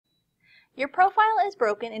Your profile is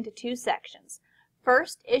broken into two sections.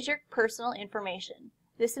 First is your personal information.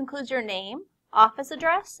 This includes your name, office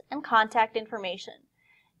address, and contact information.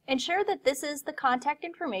 Ensure that this is the contact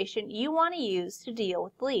information you want to use to deal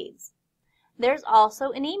with leads. There's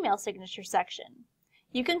also an email signature section.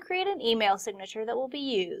 You can create an email signature that will be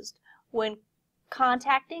used when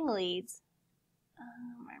contacting leads.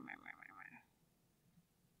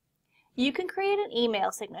 You can create an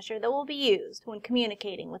email signature that will be used when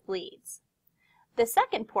communicating with leads. The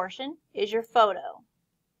second portion is your photo.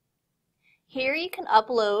 Here you can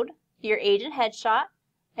upload your agent headshot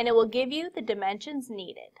and it will give you the dimensions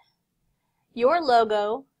needed. Your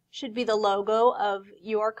logo should be the logo of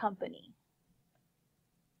your company.